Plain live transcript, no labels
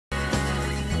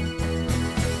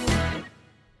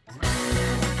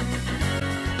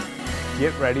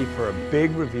get ready for a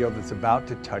big reveal that's about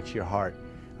to touch your heart.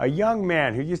 A young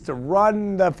man who used to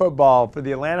run the football for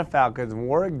the Atlanta Falcons,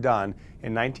 Warrick Dunn,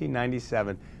 in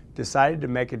 1997, decided to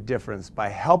make a difference by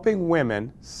helping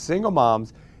women, single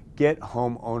moms, get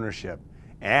home ownership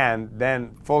and then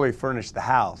fully furnish the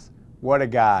house. What a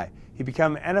guy. He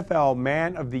became NFL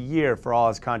Man of the Year for all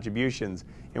his contributions.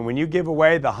 And when you give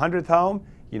away the 100th home,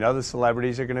 you know the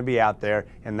celebrities are going to be out there,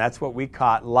 and that's what we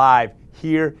caught live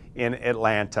here in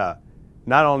Atlanta.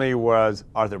 Not only was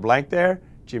Arthur Blank there,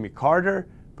 Jimmy Carter,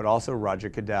 but also Roger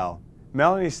Goodell.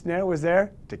 Melanie Snare was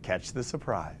there to catch the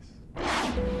surprise.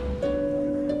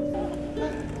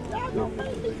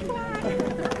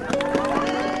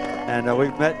 And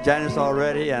we've met Janice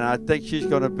already, and I think she's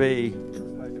going to be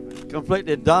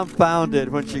completely dumbfounded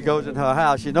when she goes in her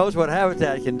house. She knows what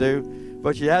Habitat can do,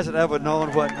 but she hasn't ever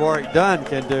known what Warrick Dunn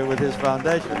can do with his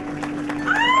foundation.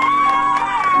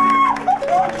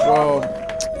 Well,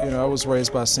 you know, I was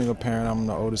raised by a single parent. I'm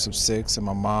the oldest of 6, and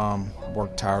my mom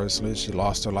worked tirelessly. She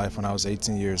lost her life when I was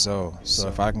 18 years old. So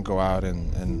if I can go out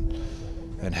and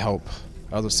help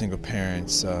other single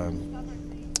parents,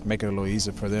 make it a little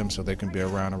easier for them so they can be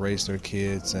around and raise their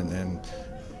kids and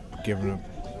give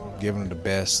them the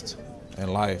best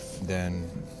in life, then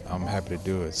I'm happy to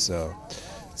do it. So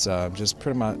it's just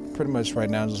pretty much right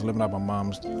now just living out my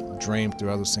mom's dream through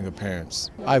other single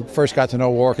parents. I first got to know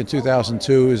Warrick in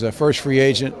 2002 as a first free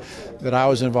agent that I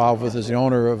was involved with as the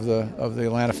owner of the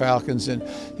Atlanta Falcons, and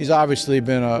he's obviously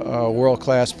been a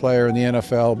world-class player in the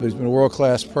NFL, but he's been a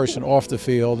world-class person off the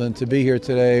field. And to be here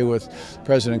today with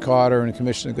President Carter and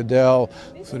Commissioner Goodell,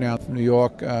 flew down from New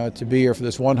York to be here for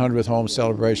this 100th home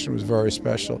celebration was very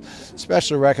special.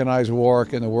 Especially recognize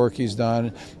Warrick and the work he's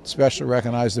done, especially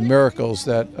recognize the miracles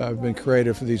that have been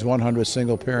created for these 100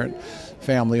 single-parent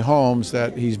family homes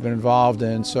that he's been involved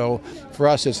in. So for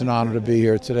us, it's an honor to be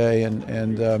here today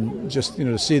and just, you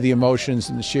know, to see the emotions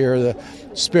and to share the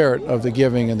spirit of the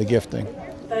giving and the gifting.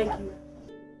 Thank you.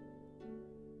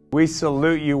 We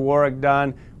salute you, Warrick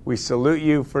Dunn. We salute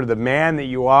you for the man that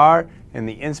you are and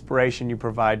the inspiration you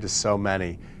provide to so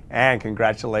many. And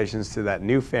congratulations to that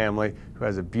new family who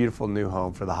has a beautiful new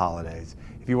home for the holidays.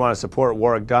 If you want to support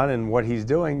Warrick Dunn and what he's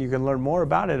doing, you can learn more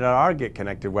about it at our Get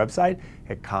Connected website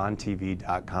at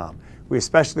conntv.com. We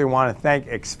especially want to thank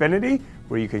Xfinity,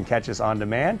 where you can catch us on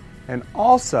demand, and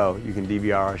also you can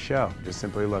DVR our show. Just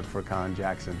simply look for Conn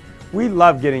Jackson. We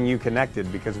love getting you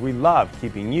connected because we love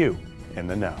keeping you in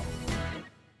the know.